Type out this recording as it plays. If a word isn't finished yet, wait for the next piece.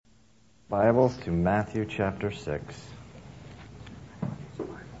Bibles to Matthew chapter 6.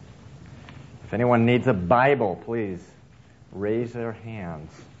 If anyone needs a Bible, please raise their hands.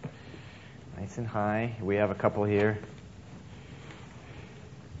 Nice and high. We have a couple here.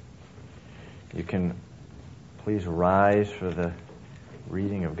 You can please rise for the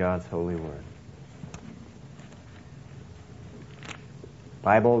reading of God's holy word.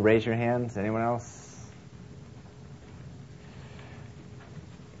 Bible, raise your hands. Anyone else?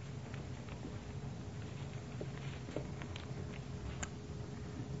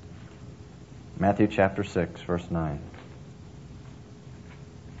 Matthew chapter 6, verse 9.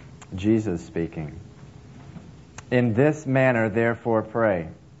 Jesus speaking. In this manner, therefore, pray.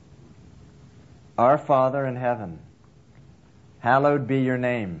 Our Father in heaven, hallowed be your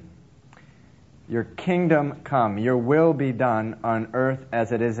name. Your kingdom come, your will be done on earth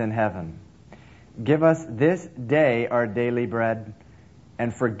as it is in heaven. Give us this day our daily bread,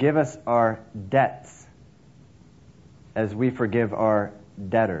 and forgive us our debts as we forgive our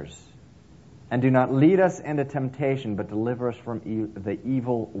debtors. And do not lead us into temptation, but deliver us from the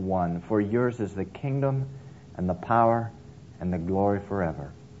evil one. For yours is the kingdom and the power and the glory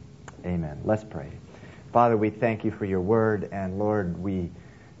forever. Amen. Let's pray. Father, we thank you for your word, and Lord, we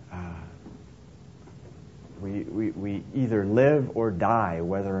either live or die,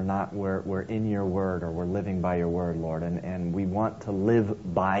 whether or not we're in your word or we're living by your word, Lord, and we want to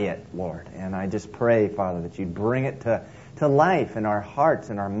live by it, Lord. And I just pray, Father, that you'd bring it to life in our hearts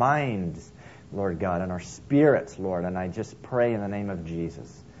and our minds, Lord God, and our spirits, Lord. And I just pray in the name of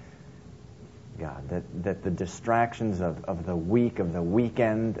Jesus, God, that the distractions of the week, of the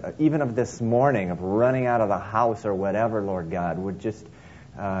weekend, even of this morning, of running out of the house or whatever, Lord God, would just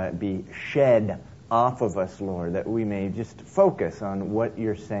be shed off of us, Lord, that we may just focus on what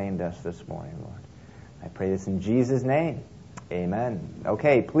you're saying to us this morning, Lord. I pray this in Jesus' name. Amen.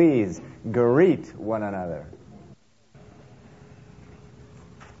 Okay, please greet one another.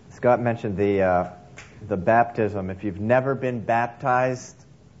 Scott mentioned the baptism. If you've never been baptized,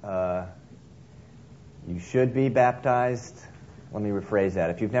 you should be baptized. Let me rephrase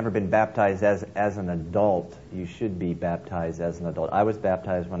that. If you've never been baptized as an adult, you should be baptized as an adult. I was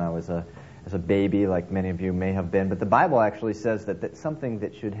baptized when I was as a baby, like many of you may have been. But the Bible actually says that that's something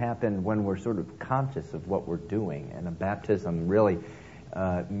that should happen when we're sort of conscious of what we're doing. And a baptism really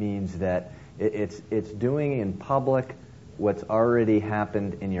means that it's doing in public what's already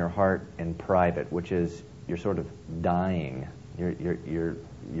happened in your heart in private, which is you're sort of dying.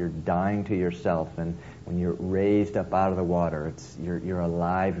 You're dying to yourself, and when you're raised up out of the water, you're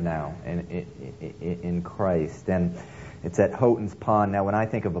alive now in Christ. And it's at Houghton's Pond. Now, when I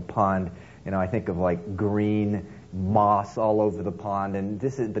think of a pond, I think of like green moss all over the pond, and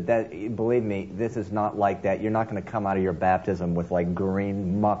believe me, this is not like that. You're not going to come out of your baptism with like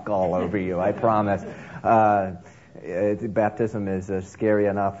green muck all over you, I promise. Baptism is scary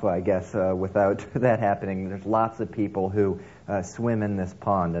enough, I guess, without that happening. There's lots of people who swim in this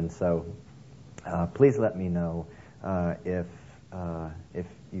pond, and so please let me know if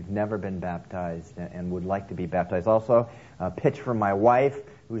you've never been baptized and would like to be baptized. Also, pitch for my wife,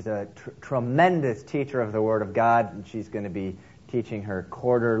 who's a tremendous teacher of the Word of God, and she's going to be teaching her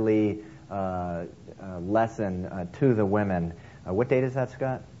quarterly lesson to the women. What date is that,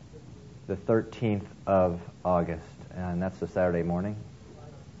 Scott? The 13th of August, and that's the Saturday morning.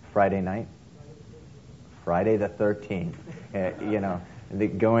 Friday night? Friday the 13th.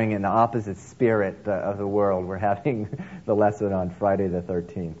 Going in the opposite spirit of the world. We're having the lesson on Friday the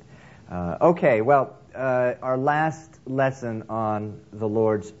 13th. Okay, well, our last lesson on the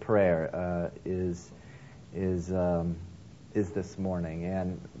Lord's Prayer is this morning.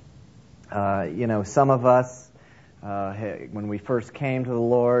 And, some of us, when we first came to the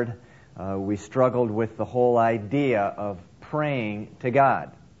Lord, we struggled with the whole idea of praying to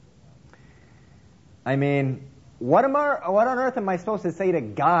God. I mean, what on earth am I supposed to say to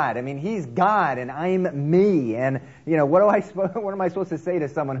God? I mean, He's God and I'm me. And, what am I supposed to say to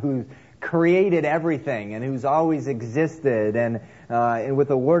someone who's created everything and who's always existed and with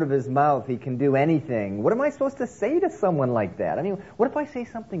the word of His mouth He can do anything? What am I supposed to say to someone like that? I mean, what if I say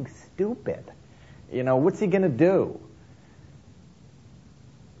something stupid? What's He going to do?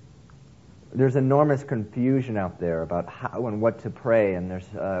 There's enormous confusion out there about how and what to pray, and there's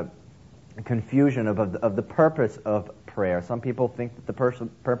confusion of the purpose of prayer. Some people think that the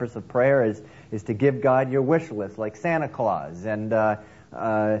purpose of prayer is to give God your wish list, like Santa Claus. And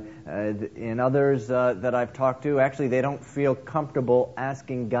in others that I've talked to, actually they don't feel comfortable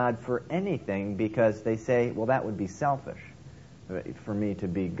asking God for anything because they say, well, that would be selfish for me to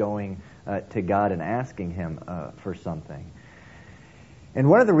be going to God and asking Him for something. And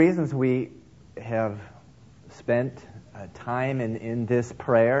one of the reasons we have spent time in this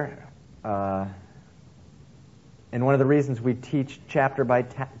prayer, and one of the reasons we teach chapter by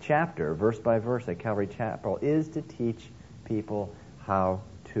chapter, verse by verse at Calvary Chapel, is to teach people how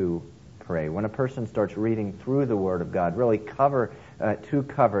to pray. When a person starts reading through the Word of God, really cover to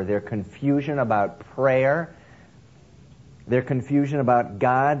cover, their confusion about prayer, their confusion about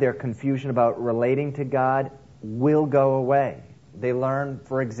God, their confusion about relating to God will go away. They learn,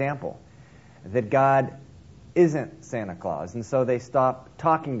 for example, that God isn't Santa Claus, and so they stop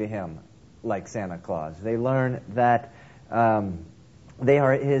talking to Him like Santa Claus. They learn that they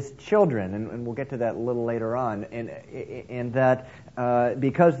are His children, and we'll get to that a little later on, and that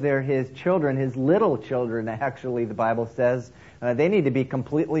because they're His children, His little children, actually, the Bible says, they need to be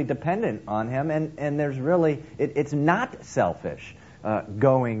completely dependent on Him, and there's really, it's not selfish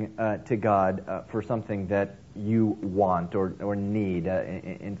going to God for something that you want or need.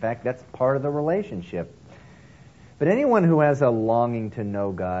 In fact, that's part of the relationship. But anyone who has a longing to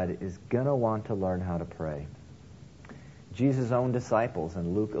know God is going to want to learn how to pray. Jesus' own disciples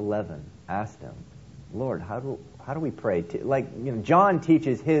in Luke 11 asked Him, Lord, how do we pray? John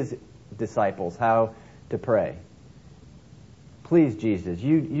teaches his disciples how to pray. Please, Jesus,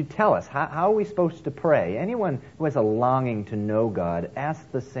 you tell us, how are we supposed to pray? Anyone who has a longing to know God, ask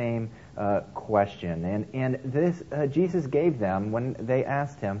the same question. And this Jesus gave them when they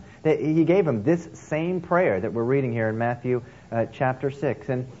asked Him. He gave them this same prayer that we're reading here in Matthew chapter 6.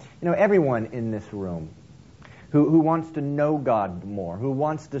 And, everyone in this room who wants to know God more, who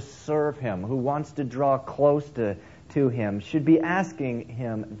wants to serve Him, who wants to draw close to Him, should be asking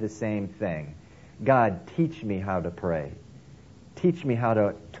Him the same thing. God, teach me how to pray. Teach me how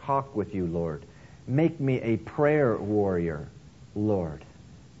to talk with you, Lord. Make me a prayer warrior, Lord.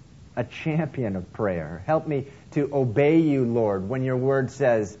 A champion of prayer. Help me to obey you, Lord, when your word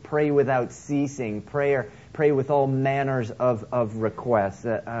says, pray without ceasing, pray with all manners of requests,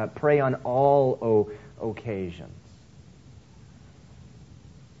 pray on all occasions.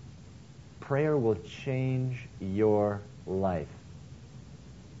 Prayer will change your life.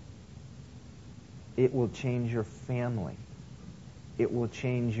 It will change your family. It will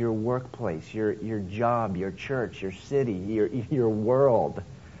change your workplace, your job, your church, your city, your world.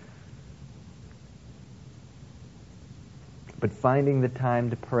 But finding the time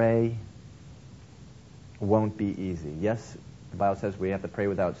to pray won't be easy. Yes, the Bible says we have to pray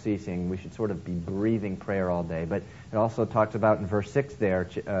without ceasing. We should sort of be breathing prayer all day. But it also talks about in verse 6 there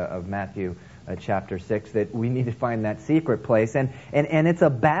of Matthew chapter 6 that we need to find that secret place. And it's a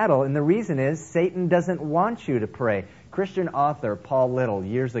battle, and the reason is Satan doesn't want you to pray. Christian author Paul Little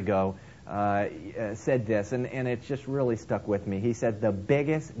years ago said this, and it just really stuck with me. He said, the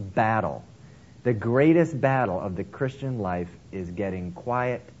biggest battle, the greatest battle of the Christian life is getting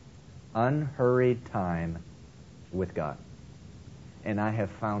quiet, unhurried time with God. And I have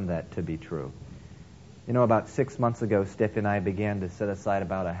found that to be true. About 6 months ago, Steph and I began to set aside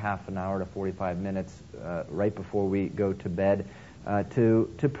about a half an hour to 45 minutes right before we go to bed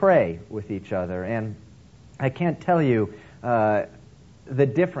to pray with each other. And I can't tell you the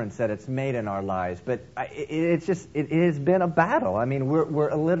difference that it's made in our lives, but it has been a battle. I mean,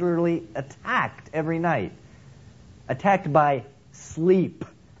 we're literally attacked every night, attacked by sleep,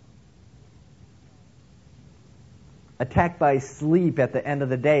 attacked by sleep at the end of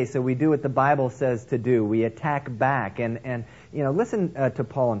the day. So we do what the Bible says to do. We attack back, and listen to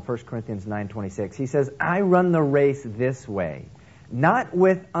Paul in 1 Corinthians 9:26. He says, "I run the race this way, not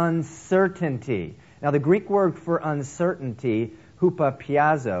with uncertainty." Now, the Greek word for uncertainty,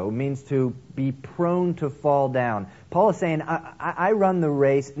 hupapiazo, means to be prone to fall down. Paul is saying, I run the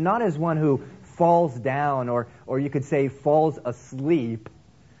race not as one who falls down, or you could say falls asleep,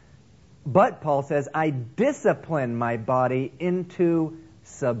 but, Paul says, I discipline my body into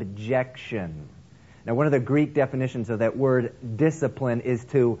subjection. Now, one of the Greek definitions of that word discipline is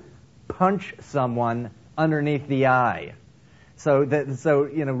to punch someone underneath the eye. So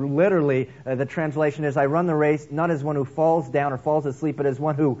literally, the translation is, I run the race not as one who falls down or falls asleep, but as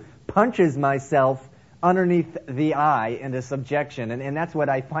one who punches myself underneath the eye into subjection. And that's what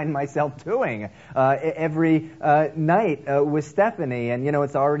I find myself doing every night with Stephanie. And,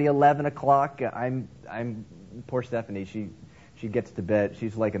 it's already 11 o'clock. I'm poor Stephanie, she gets to bed.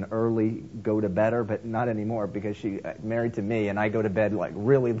 She's like an early go-to-bedder, but not anymore because she's married to me, and I go to bed like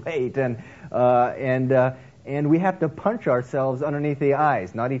really late. And we have to punch ourselves underneath the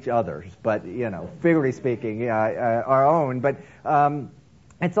eyes, not each other's, but, figuratively speaking, our own. But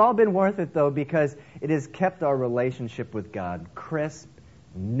it's all been worth it, though, because it has kept our relationship with God crisp,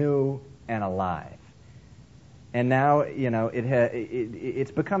 new, and alive. And now,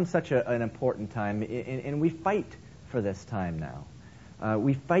 it's become such an important time, and we fight for this time now.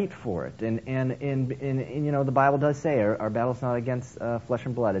 We fight for it, and the Bible does say our battle's not against flesh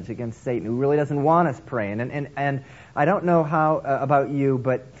and blood; it's against Satan, who really doesn't want us praying. And I don't know how about you,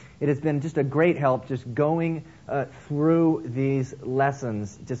 but it has been just a great help just going through these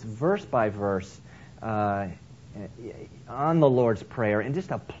lessons, just verse by verse, on the Lord's Prayer, and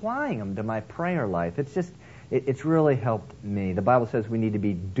just applying them to my prayer life. It's really helped me. The Bible says we need to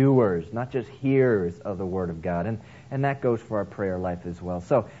be doers, not just hearers of the Word of God. And that goes for our prayer life as well.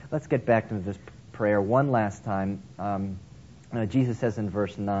 So let's get back to this prayer one last time. Jesus says in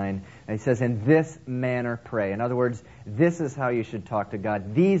verse 9, and he says, "In this manner pray." In other words, this is how you should talk to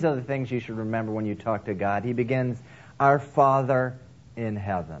God. These are the things you should remember when you talk to God. He begins, "Our Father in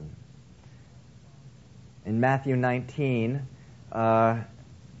heaven." In Matthew 19,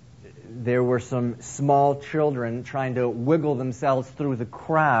 there were some small children trying to wiggle themselves through the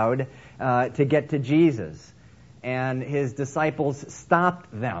crowd to get to Jesus. And his disciples stopped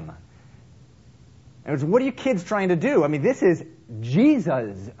them. And it was, "What are you kids trying to do? I mean, this is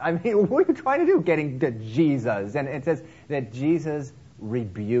Jesus. I mean, what are you trying to do getting to Jesus?" And it says that Jesus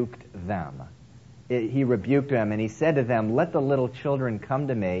rebuked them. He rebuked them, and he said to them, "Let the little children come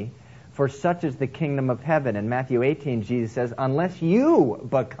to me, for such is the kingdom of heaven." In Matthew 18, Jesus says, "Unless you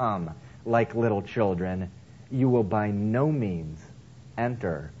become like little children, you will by no means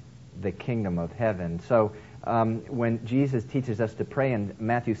enter the kingdom of heaven." So when Jesus teaches us to pray in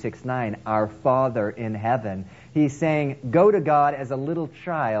Matthew 6:9, "Our Father in heaven," he's saying, go to God as a little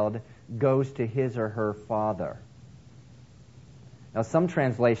child goes to his or her father. Now, some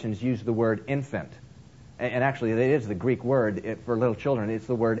translations use the word infant. And actually, it is the Greek word for little children. It's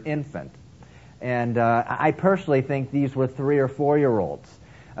the word infant. And I personally think these were 3 or 4-year-olds.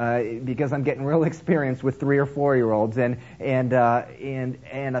 Because I'm getting real experience with 3 or 4-year-olds, and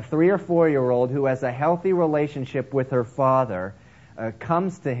a 3 or 4-year-old who has a healthy relationship with her father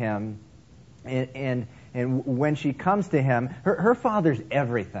comes to him, and when she comes to him, her father's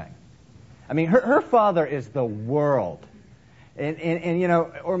everything. I mean, her father is the world. And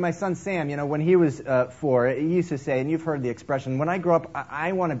or my son Sam, when he was 4, he used to say, and you've heard the expression, "When I grow up,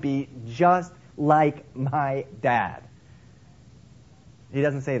 I want to be just like my dad." He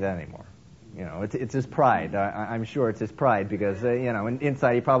doesn't say that anymore. It's his pride. I'm sure it's his pride because,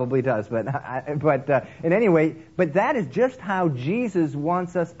 inside he probably does. But in any way, but that is just how Jesus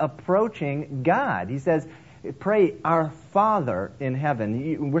wants us approaching God. He says, "Pray, our Father in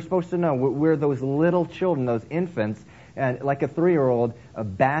heaven." We're supposed to know we're those little children, those infants, and like a 3-year-old,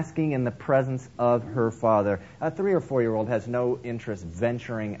 basking in the presence of her father. A 3 or 4-year-old has no interest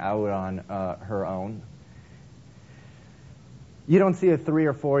venturing out on her own. You don't see a 3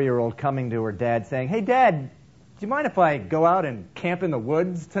 or 4-year-old coming to her dad saying, "Hey, Dad, do you mind if I go out and camp in the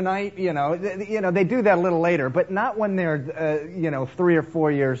woods tonight?" They do that a little later, but not when they're 3 or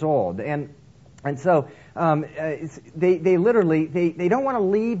 4 years old. And so they literally don't want to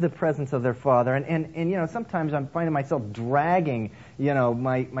leave the presence of their father. And sometimes I'm finding myself dragging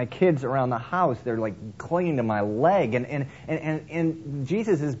my kids around the house. They're like clinging to my leg. And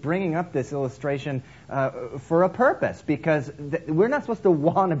Jesus is bringing up this illustration for a purpose, because we're not supposed to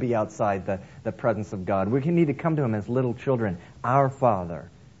want to be outside the presence of God. We need to come to Him as little children. Our Father.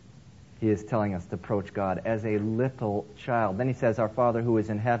 He is telling us to approach God as a little child. Then he says, "Our Father who is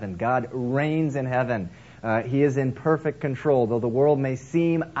in heaven." God reigns in heaven. He is in perfect control. Though the world may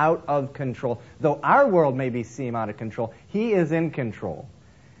seem out of control, though our world may seem out of control, He is in control.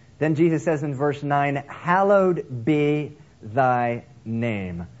 Then Jesus says in verse 9, "Hallowed be thy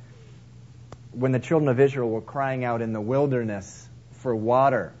name." When the children of Israel were crying out in the wilderness for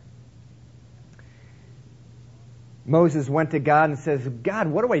water, Moses went to God and says, "God,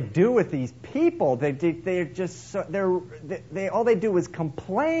 what do I do with these people? They're just all they do is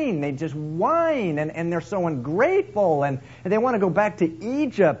complain. They just whine, and they're so ungrateful, and they want to go back to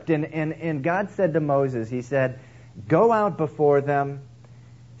Egypt." And God said to Moses, He said, "Go out before them,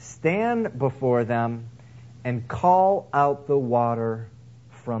 stand before them, and call out the water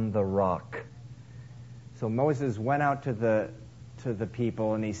from the rock." So Moses went out to the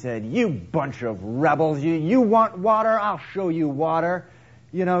people, and he said, "You bunch of rebels, you want water? I'll show you water.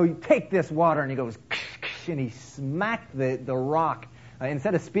 Take this water." And he goes, and he smacked the rock.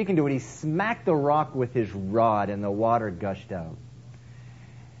 Instead of speaking to it, he smacked the rock with his rod, and the water gushed out.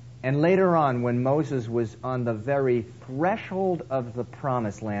 And later on, when Moses was on the very threshold of the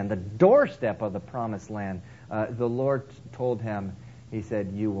promised land, the doorstep of the promised land, the Lord told him, He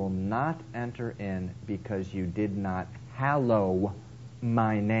said, "You will not enter in because you did not hallow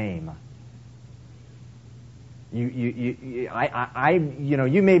my name." You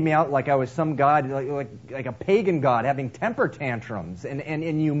made me out like I was some god, like a pagan god having temper tantrums,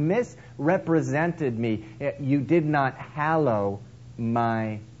 and you misrepresented me. You did not hallow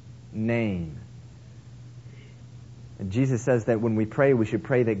my name. And Jesus says that when we pray, we should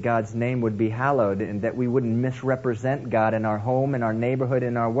pray that God's name would be hallowed and that we wouldn't misrepresent God in our home, in our neighborhood,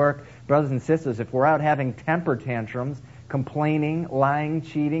 in our work. Brothers and sisters, if we're out having temper tantrums, complaining, lying,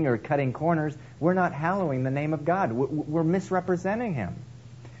 cheating, or cutting corners, we're not hallowing the name of God. We're misrepresenting Him.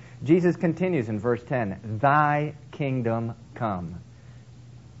 Jesus continues in verse 10, Thy kingdom come.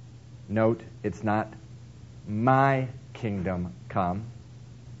 Note, it's not my kingdom come.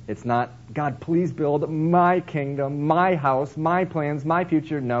 It's not, God, please build my kingdom, my house, my plans, my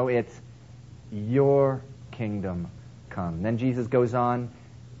future. No, it's your kingdom come. Then Jesus goes on,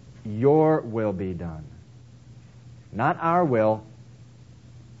 your will be done. Not our will,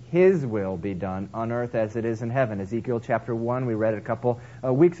 His will be done on earth as it is in heaven. Ezekiel chapter 1, we read it a couple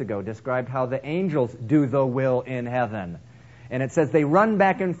weeks ago, described how the angels do the will in heaven. And it says they run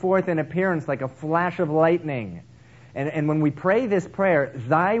back and forth in appearance like a flash of lightning. And when we pray this prayer,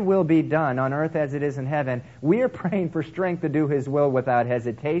 Thy will be done on earth as it is in heaven, we are praying for strength to do His will without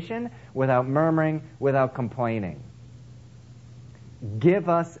hesitation, without murmuring, without complaining. Give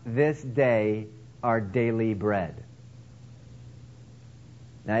us this day our daily bread.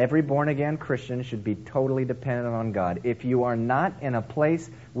 Now, every born-again Christian should be totally dependent on God. If you are not in a place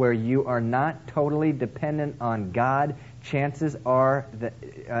where you are not totally dependent on God, chances are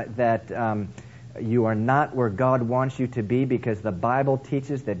that you are not where God wants you to be, because the Bible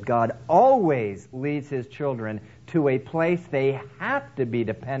teaches that God always leads His children to a place they have to be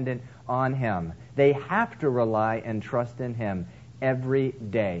dependent on Him. They have to rely and trust in Him every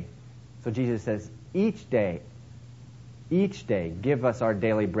day. So Jesus says, each day, give us our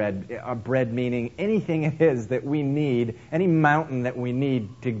daily bread. Our bread meaning anything it is that we need, any mountain that we need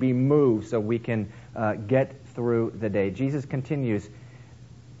to be moved so we can get through the day. Jesus continues,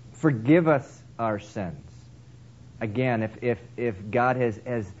 forgive us our sins. Again, if God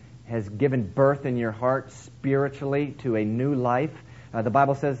has given birth in your heart spiritually to a new life, the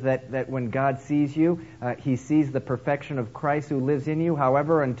Bible says that when God sees you, He sees the perfection of Christ who lives in you.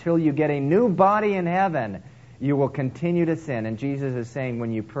 However, until you get a new body in heaven, you will continue to sin. And Jesus is saying,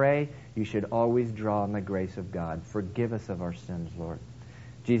 when you pray, you should always draw on the grace of God. Forgive us of our sins, Lord.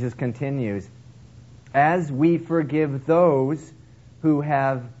 Jesus continues, as we forgive those who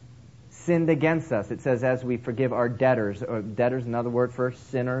have sinned against us. It says, as we forgive our debtors. Or debtors, another word for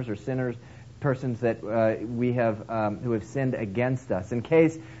sinners, or sinners, persons that we have who have sinned against us. In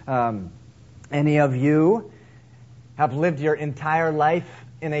case any of you have lived your entire life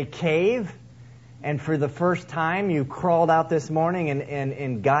in a cave, and for the first time you crawled out this morning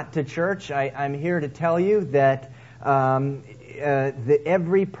and got to church, I'm here to tell you that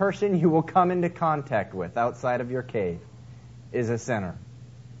every person you will come into contact with outside of your cave is a sinner.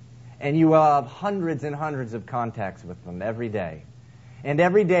 And you will have hundreds and hundreds of contacts with them every day. And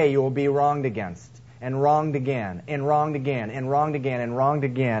every day you will be wronged against, and wronged again, and wronged again, and wronged again, and wronged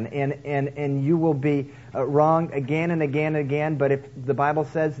again. And you will be wronged again and again and again. But if the Bible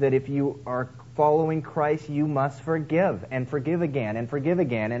says that if you are following Christ, you must forgive, and forgive again, and forgive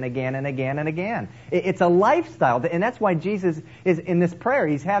again, and again, and again, and again. It's a lifestyle, and that's why Jesus is in this prayer.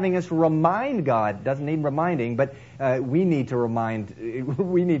 He's having us remind God. Doesn't need reminding, but we need to remind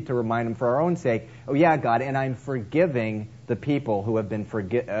Him for our own sake. Oh yeah, God, and I'm forgiving the people who have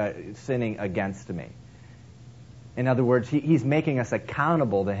been sinning against me. In other words, He's making us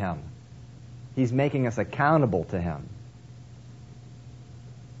accountable to Him. He's making us accountable to Him.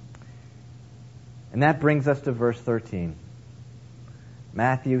 And that brings us to verse 13.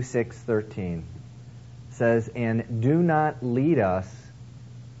 Matthew 6:13 says, and do not lead us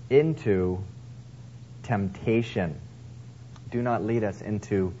into temptation. Do not lead us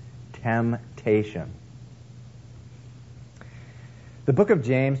into temptation. The book of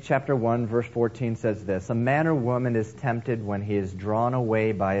James, chapter 1, verse 14 says this, a man or woman is tempted when he is drawn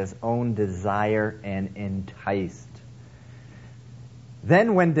away by his own desire and enticed.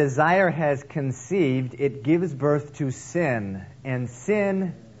 Then when desire has conceived, it gives birth to sin, and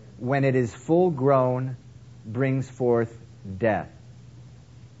sin, when it is full grown, brings forth death.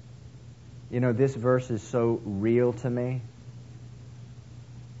 You know, this verse is so real to me.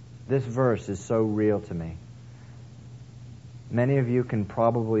 This verse is so real to me. Many of you can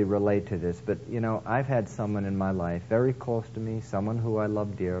probably relate to this, but, you know, I've had someone in my life very close to me, someone who I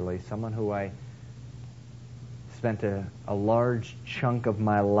love dearly, someone who I spent a large chunk of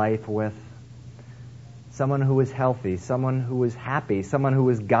my life with, someone who is healthy, someone who is happy, someone who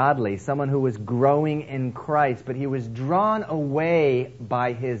is godly, someone who is growing in Christ, but he was drawn away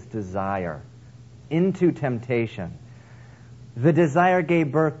by his desire into temptation. The desire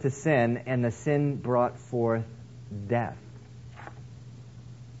gave birth to sin, and the sin brought forth death.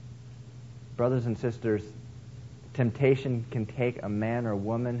 Brothers and sisters, temptation can take a man or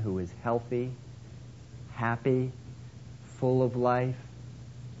woman who is healthy, happy, full of life,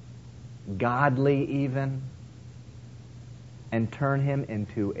 godly even, and turn him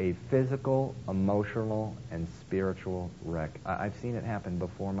into a physical, emotional, and spiritual wreck. I've seen it happen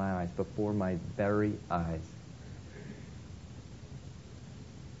before my eyes, before my very eyes.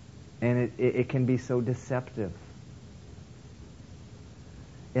 And it can be so deceptive.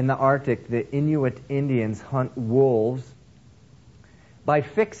 In the Arctic, the Inuit Indians hunt wolves by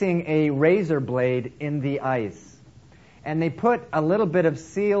fixing a razor blade in the ice. And they put a little bit of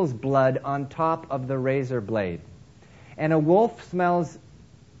seal's blood on top of the razor blade. And a wolf smells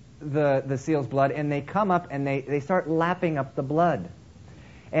the seal's blood, and they come up and they start lapping up the blood.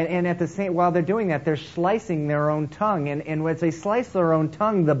 And at the same, while they're doing that, they're slicing their own tongue. And as they slice their own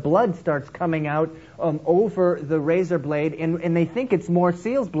tongue, the blood starts coming out over the razor blade. And they think it's more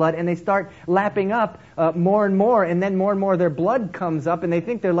seal's blood, and they start lapping up more and more. And then more and more their blood comes up, and they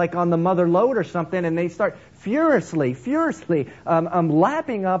think they're like on the mother lode or something. And they start furiously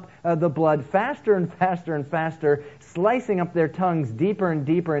lapping up the blood faster and faster and faster, slicing up their tongues deeper and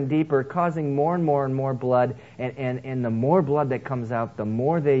deeper and deeper, causing more and more and more blood. And the more blood that comes out, the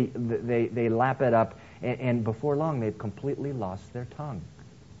more they lap it up. And before long, they've completely lost their tongue.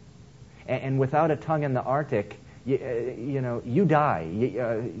 And without a tongue in the Arctic, you die.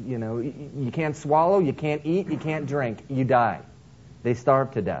 You can't swallow, you can't eat, you can't drink. You die. They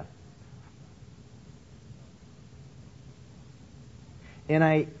starve to death. And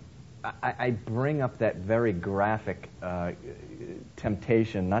I bring up that very graphic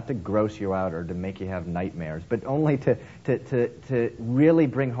temptation, not to gross you out or to make you have nightmares, but only to really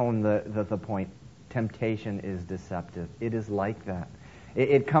bring home the point. Temptation is deceptive. It is like that.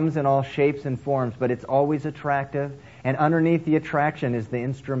 It comes in all shapes and forms, but it's always attractive, and underneath the attraction is the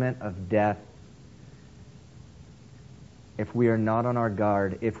instrument of death. If we are not on our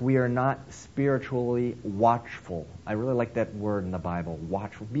guard, if we are not spiritually watchful, I really like that word in the Bible,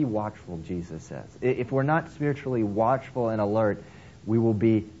 watchful. Be watchful, Jesus says. If we're not spiritually watchful and alert, we will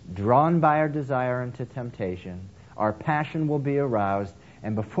be drawn by our desire into temptation, our passion will be aroused,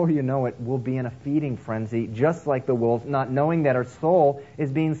 and before you know it, we'll be in a feeding frenzy, just like the wolves, not knowing that our soul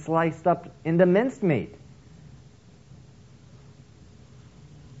is being sliced up into mincemeat.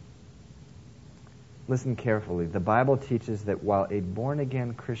 Listen carefully. The Bible teaches that while a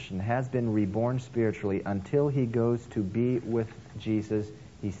born-again Christian has been reborn spiritually, until he goes to be with Jesus,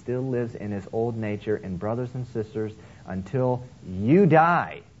 he still lives in his old nature. And brothers and sisters, until you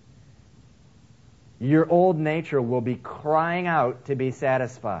die, your old nature will be crying out to be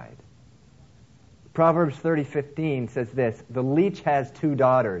satisfied. Proverbs 30:15 says this: the leech has two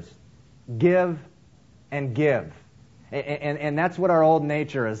daughters, give and give. And that's what our old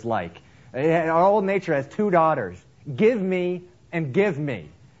nature is like. Our old nature has two daughters. Give me and give me.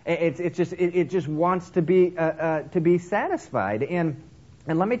 It just wants to be satisfied. And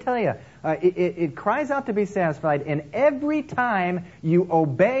let me tell you, it cries out to be satisfied. And every time you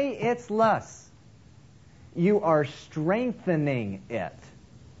obey its lusts, you are strengthening it.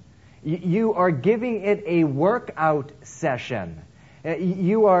 You are giving it a workout session.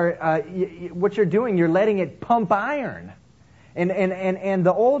 You are what you're doing. You're letting it pump iron. And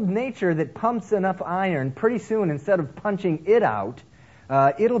the old nature that pumps enough iron, pretty soon, instead of punching it out,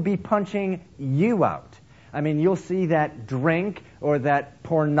 it'll be punching you out. I mean, you'll see that drink or that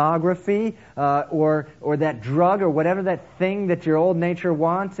pornography or that drug or whatever that thing that your old nature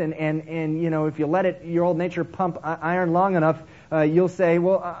wants, and if you let your old nature pump iron long enough, you'll say,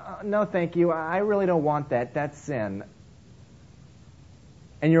 well, no, thank you, I really don't want that. That's sin.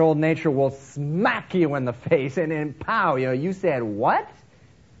 And your old nature will smack you in the face, and pow, you said what?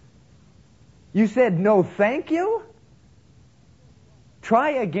 You said no thank you?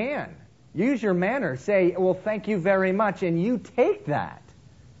 Try again. Use your manners. Say, well, thank you very much, and you take that.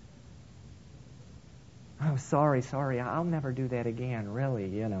 Oh, sorry, I'll never do that again, really.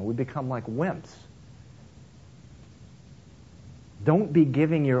 We become like wimps. Don't be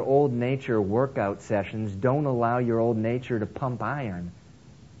giving your old nature workout sessions. Don't allow your old nature to pump iron.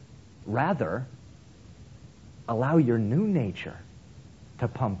 Rather, allow your new nature to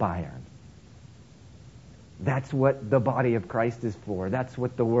pump iron. That's what the body of Christ is for. That's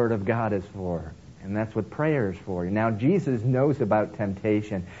what the Word of God is for. And that's what prayer is for. Now, Jesus knows about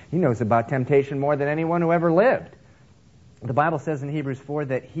temptation. He knows about temptation more than anyone who ever lived. The Bible says in Hebrews 4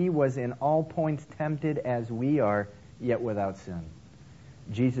 that he was in all points tempted as we are, yet without sin.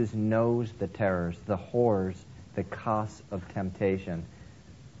 Jesus knows the terrors, the horrors, the costs of temptation.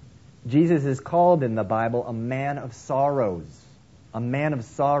 Jesus is called in the Bible a man of sorrows. A man of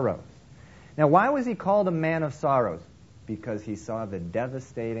sorrows. Now, why was he called a man of sorrows? Because he saw the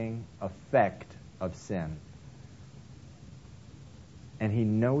devastating effect of sin. And he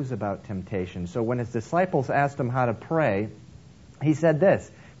knows about temptation. So when his disciples asked him how to pray, he said this,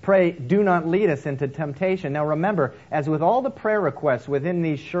 "Pray, do not lead us into temptation." Now remember, as with all the prayer requests within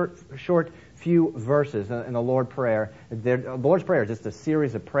these short few verses in the Lord's Prayer, the Lord's Prayer is just a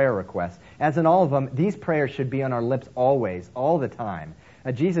series of prayer requests. As in all of them, these prayers should be on our lips always, all the time.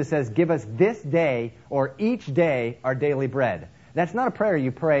 Jesus says, "Give us this day or each day our daily bread." That's not a prayer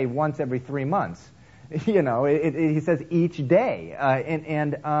you pray once every 3 months. You know, he says each day.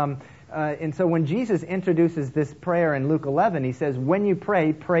 And so when Jesus introduces this prayer in Luke 11, he says, when you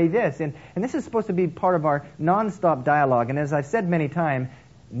pray, pray this. And this is supposed to be part of our nonstop dialogue. And as I've said many times,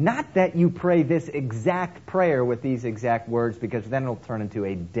 not that you pray this exact prayer with these exact words, because then it'll turn into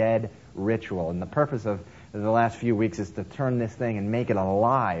a dead ritual. And the purpose of the last few weeks is to turn this thing and make it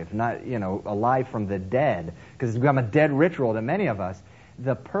alive, not, alive from the dead, because it's become a dead ritual to many of us.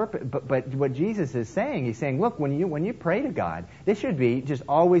 The purpose, but what Jesus is saying, he's saying, look, when you pray to God, this should be just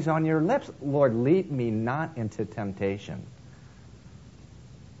always on your lips. Lord, lead me not into temptation.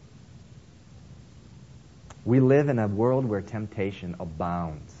 We live in a world where temptation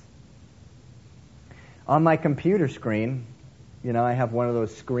abounds. On my computer screen, I have one of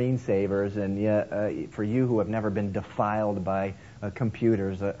those screensavers, and for you who have never been defiled by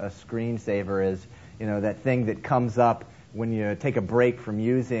computers, a screensaver is, that thing that comes up when you take a break from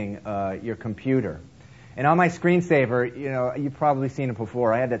using your computer. And on my screensaver, you've probably seen it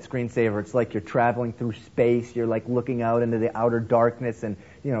before. I had that screensaver. It's like you're traveling through space. You're like looking out into the outer darkness, and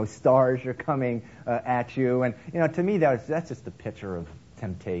stars are coming at you. And to me, that's just a picture of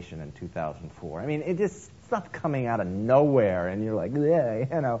temptation in 2004. I mean, it just stuff coming out of nowhere, and you're like, yeah,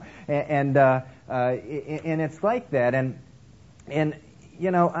 and it's like that. And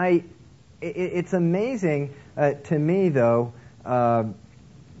it's amazing to me, though,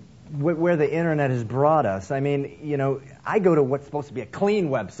 where the internet has brought us. I mean, I go to what's supposed to be a clean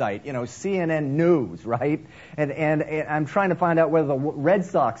website, CNN News, right? And I'm trying to find out whether the Red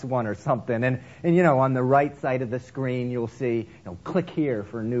Sox won or something. And on the right side of the screen, you'll see, click here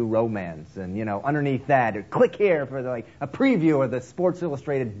for new romance. And, underneath that, or click here for a preview of the Sports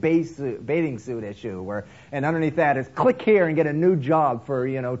Illustrated bathing suit issue. And underneath that is click here and get a new job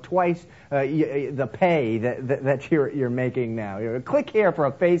for, twice the pay that you're making now. Click here for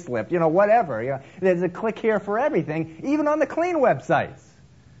a facelift, whatever. There's a click here for everything, even on the clean websites.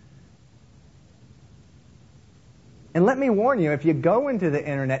 And let me warn you, if you go into the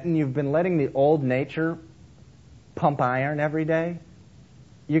internet and you've been letting the old nature pump iron every day,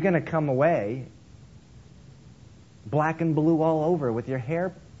 you're going to come away black and blue all over with your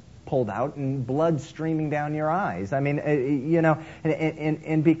hair pulled out and blood streaming down your eyes. I mean,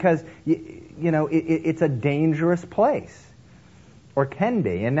 and because, it's a dangerous place, or can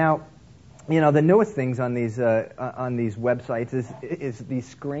be. And now, the newest things on these websites is these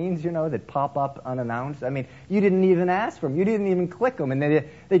screens, that pop up unannounced. I mean, you didn't even ask for them. You didn't even click them. And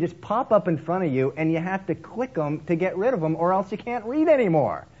they just pop up in front of you, and you have to click them to get rid of them, or else you can't read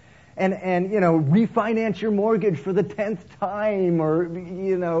anymore. And refinance your mortgage for the 10th time, or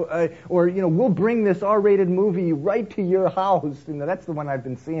we'll bring this R-rated movie right to your house. That's the one I've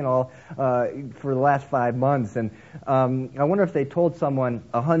been seeing all for the last 5 months. And I wonder if they told someone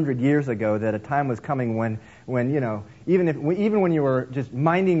 100 years ago that a time was coming when even when you were just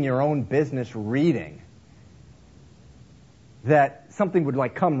minding your own business reading, that something would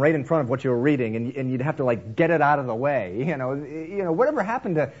come right in front of what you were reading, and you'd have to get it out of the way. Whatever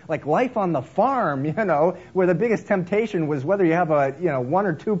happened to life on the farm? Where the biggest temptation was whether you have a 1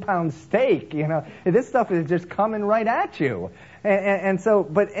 or 2 pound steak. This stuff is just coming right at you. And so,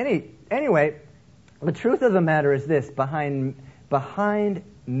 but anyway, the truth of the matter is this: behind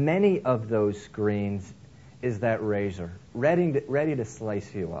many of those screens is that razor, ready to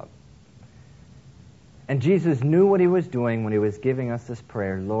slice you up. And Jesus knew what he was doing when he was giving us this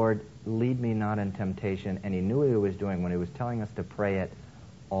prayer, Lord, lead me not in temptation. And he knew what he was doing when he was telling us to pray it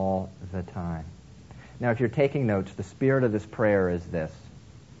all the time. Now, if you're taking notes, the spirit of this prayer is this: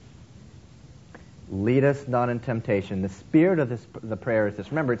 lead us not in temptation. The spirit of the prayer is this.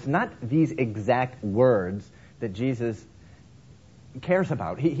 Remember, it's not these exact words that Jesus cares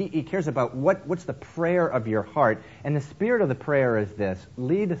about. He cares about what's the prayer of your heart. And the spirit of the prayer is this: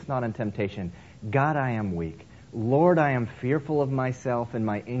 lead us not in temptation. God, I am weak. Lord, I am fearful of myself and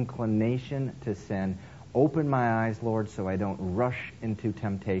my inclination to sin. Open my eyes, Lord, so I don't rush into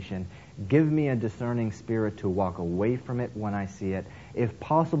temptation. Give me a discerning spirit to walk away from it when I see it. If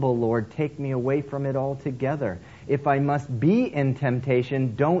possible, Lord, take me away from it altogether. If I must be in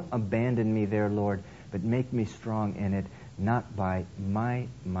temptation, don't abandon me there, Lord, but make me strong in it, not by my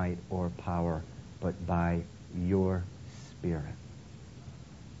might or power, but by your Spirit.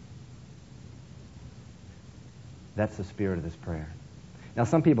 That's the spirit of this prayer. Now,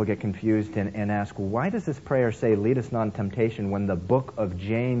 some people get confused and ask, why does this prayer say, lead us not in temptation, when the book of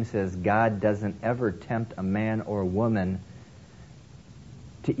James says God doesn't ever tempt a man or a woman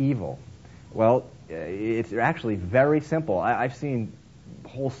to evil? Well, it's actually very simple. I've seen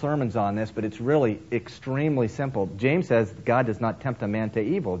whole sermons on this, but it's really extremely simple. James says God does not tempt a man to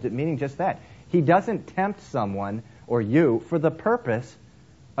evil, meaning just that. He doesn't tempt someone or you for the purpose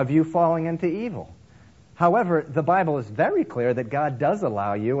of you falling into evil. However, the Bible is very clear that God does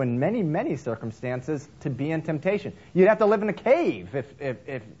allow you in many, many circumstances to be in temptation. You'd have to live in a cave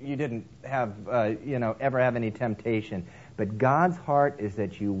if you didn't have, ever have any temptation. But God's heart is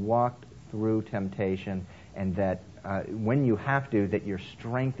that you walk through temptation, and that when you have to, that you're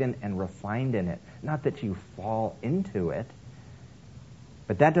strengthened and refined in it. Not that you fall into it.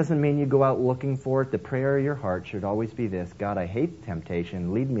 But that doesn't mean you go out looking for it. The prayer of your heart should always be this: God, I hate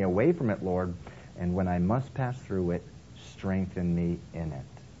temptation. Lead me away from it, Lord. And when I must pass through it, strengthen me in it.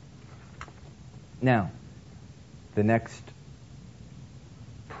 Now, the next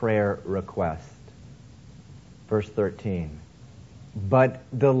prayer request. Verse 13. But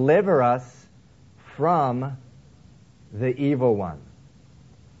deliver us from the evil one.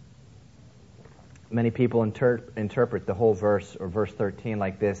 Many people interpret the whole verse, or verse 13,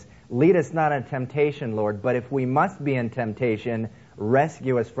 like this: lead us not in temptation, Lord, but if we must be in temptation,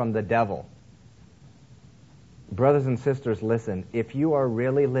 rescue us from the devil. Brothers and sisters, listen, if you are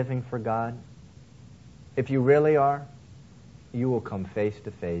really living for God, if you really are, you will come face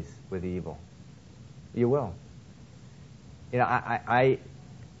to face with evil. You will. You know, I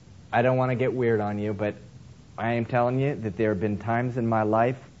don't want to get weird on you, but I am telling you that there have been times in my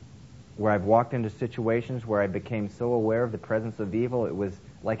life where I've walked into situations where I became so aware of the presence of evil, it was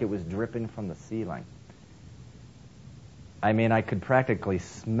like it was dripping from the ceiling. I mean, I could practically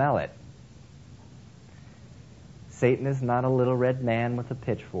smell it. Satan is not a little red man with a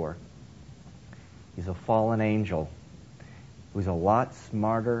pitchfork. He's a fallen angel who's a lot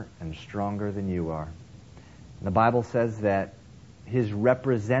smarter and stronger than you are. And the Bible says that his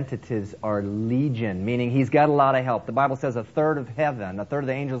representatives are legion, meaning he's got a lot of help. The Bible says a third of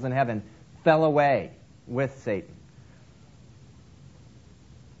the angels in heaven fell away with Satan.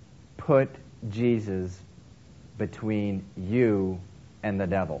 Put Jesus between you and the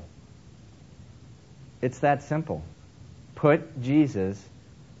devil. It's that simple. Put Jesus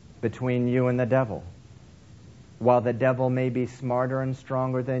between you and the devil. While the devil may be smarter and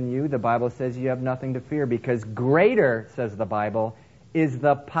stronger than you, the Bible says you have nothing to fear, because greater, says the Bible, is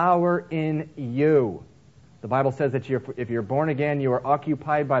the power in you. The Bible says that if you're born again, you are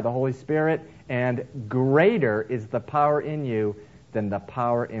occupied by the Holy Spirit, and greater is the power in you than the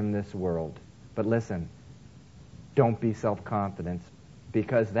power in this world. But listen, don't be self-confident,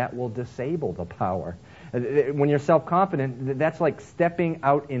 because that will disable the power. When you're self-confident, that's like stepping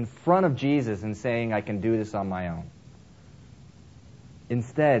out in front of Jesus and saying, I can do this on my own.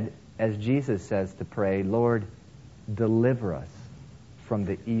 Instead, as Jesus says to pray, Lord, deliver us from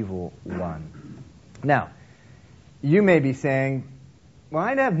the evil one. Now, you may be saying, well,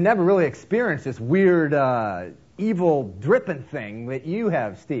 I have never really experienced this weird evil dripping thing that you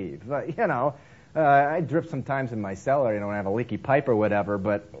have, Steve. I drip sometimes in my cellar, when I have a leaky pipe or whatever,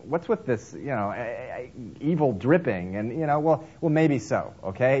 but what's with this, evil dripping? And, well, maybe so,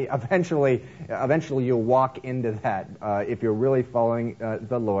 okay? Eventually you'll walk into that if you're really following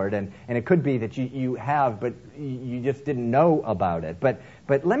the Lord, and it could be that you have, but you just didn't know about it. But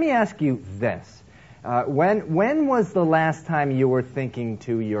let me ask you this. When was the last time you were thinking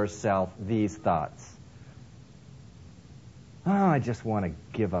to yourself these thoughts? Oh, I just want to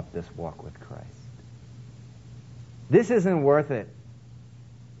give up this walk with Christ. This isn't worth it.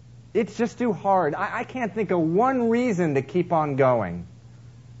 It's just too hard. I can't think of one reason to keep on going.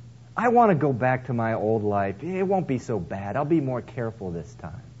 I want to go back to my old life. It won't be so bad. I'll be more careful this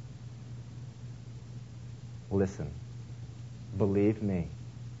time. Listen, believe me,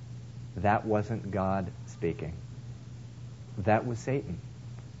 that wasn't God speaking. That was Satan.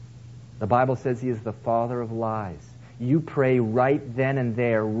 The Bible says he is the father of lies. you pray right then and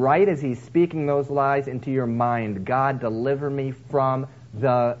there, right as he's speaking those lies into your mind. God, deliver me from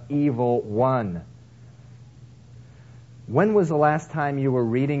the evil one. When was the last time you were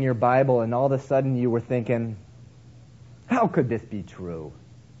reading your Bible and all of a sudden you were thinking, how could this be true?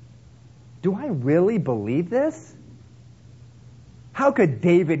 Do I really believe this? How could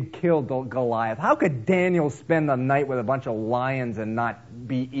David kill Goliath? How could Daniel spend the night with a bunch of lions and not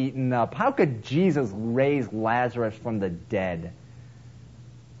be eaten up? How could Jesus raise Lazarus from the dead?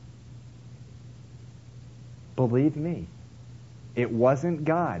 Believe me, it wasn't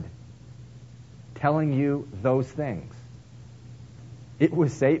God telling you those things. It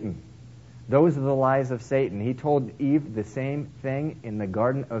was Satan. Those are the lies of Satan. He told Eve the same thing in the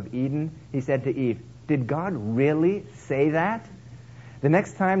Garden of Eden. He said to Eve, did God really say that? The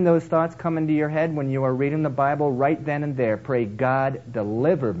next time those thoughts come into your head when you are reading the Bible, right then and there, pray, God,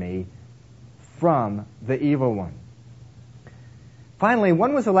 deliver me from the evil one. Finally,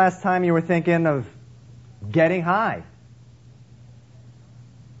 when was the last time you were thinking of getting high?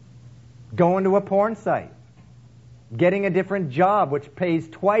 Going to a porn site? Getting a different job which pays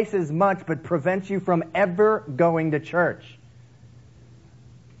twice as much but prevents you from ever going to church?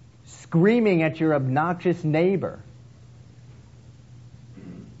 Screaming at your obnoxious neighbor?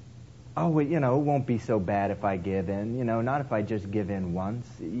 Oh, well, it won't be so bad if I give in. Not if I just give in once.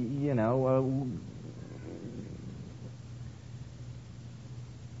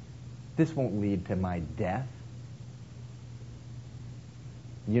 This won't lead to my death.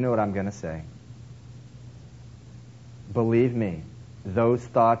 You know what I'm going to say. Believe me, those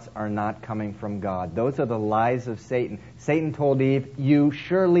thoughts are not coming from God. Those are the lies of Satan. Satan told Eve, you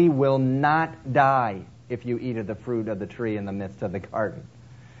surely will not die if you eat of the fruit of the tree in the midst of the garden.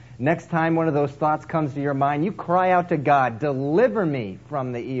 Next time one of those thoughts comes to your mind, you cry out to God, deliver me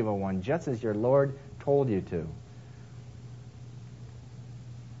from the evil one, just as your Lord told you to.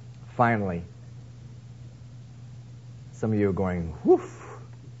 Finally, some of you are going, whoof,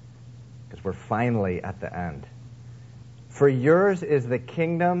 because we're finally at the end. For yours is the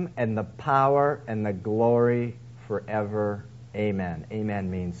kingdom and the power and the glory forever. Amen. Amen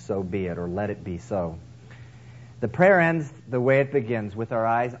means so be it, or let it be so. The prayer ends the way it begins, with our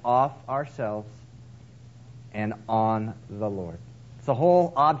eyes off ourselves and on the Lord. It's the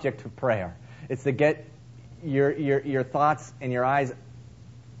whole object of prayer. It's to get your thoughts and your eyes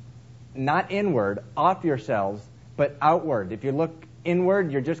not inward, off yourselves, but outward. If you look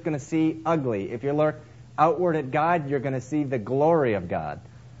inward, you're just going to see ugly. If you look outward at God, you're going to see the glory of God.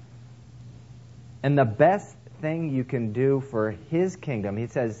 And the best thing you can do for His kingdom, He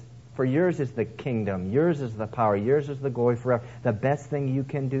says, for yours is the kingdom, yours is the power, yours is the glory forever. The best thing you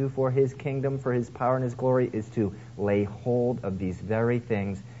can do for His kingdom, for His power and His glory, is to lay hold of these very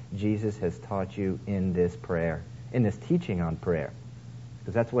things Jesus has taught you in this prayer, in this teaching on prayer.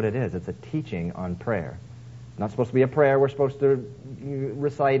 Because that's what it is. It's a teaching on prayer. Not supposed to be a prayer we're supposed to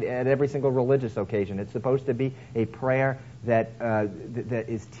recite at every single religious occasion. It's supposed to be a prayer that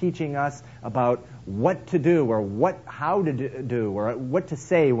is teaching us about what to do, or how to do, or what to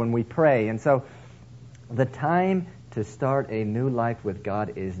say when we pray. And so the time to start a new life with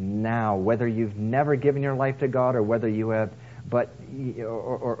God is now. Whether you've never given your life to God, or whether you have,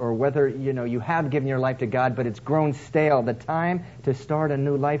 or whether you have given your life to God, but it's grown stale. The time to start a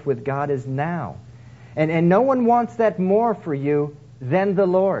new life with God is now. And no one wants that more for you than the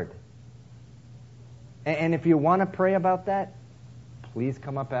Lord. And if you want to pray about that, please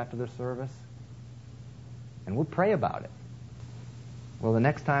come up after the service, and we'll pray about it. Well, the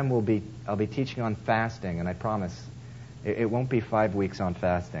next time I'll be teaching on fasting, and I promise it won't be 5 weeks on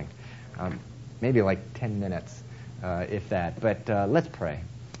fasting. Maybe like 10 minutes, if that. But let's pray.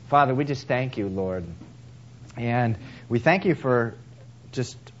 Father, we just thank you, Lord. And we thank you for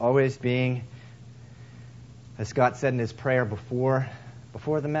just always being, as Scott said in his prayer before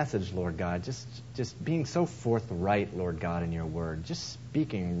the message, Lord God, just being so forthright, Lord God, in your word, just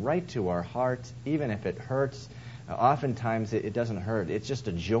speaking right to our hearts, even if it hurts. Oftentimes it doesn't hurt. It's just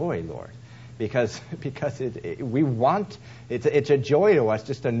a joy, Lord, because we want, it's a joy to us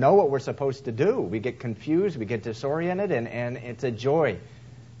just to know what we're supposed to do. We get confused, we get disoriented, and it's a joy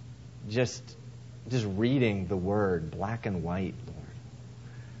just reading the word black and white, Lord.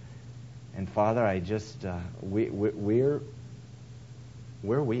 And Father, I just we're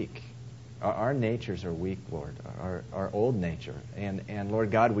weak. Our natures are weak, Lord. Our old nature, and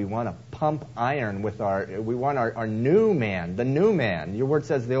Lord God, we want to pump iron with we want our new man, the new man. Your word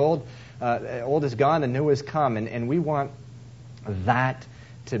says the old is gone, the new has come, and we want that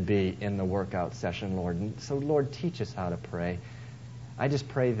to be in the workout session, Lord. And so, Lord, teach us how to pray. I just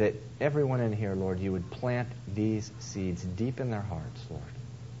pray that everyone in here, Lord, you would plant these seeds deep in their hearts, Lord.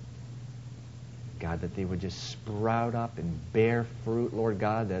 God, that they would just sprout up and bear fruit, Lord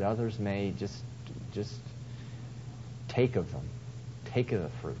God, that others may just take of them, take of the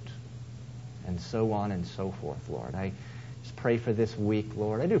fruit, and so on and so forth, Lord. I just pray for this week,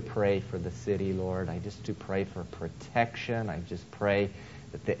 Lord. I do pray for the city, Lord. I just do pray for protection. I just pray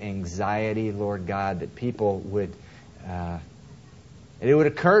that the anxiety, Lord God, that people would, it would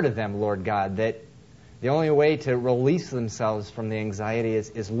occur to them, Lord God, that the only way to release themselves from the anxiety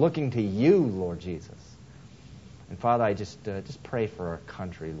is looking to you, Lord Jesus. And Father, I just pray for our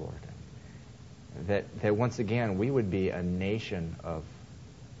country, Lord, that once again we would be a nation of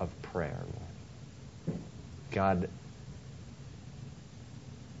prayer, Lord. God,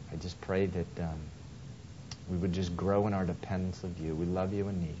 I just pray that we would just grow in our dependence of you. We love you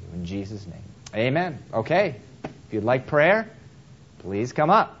and need you. In Jesus' name. Amen. Okay. If you'd like prayer, please come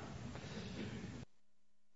up.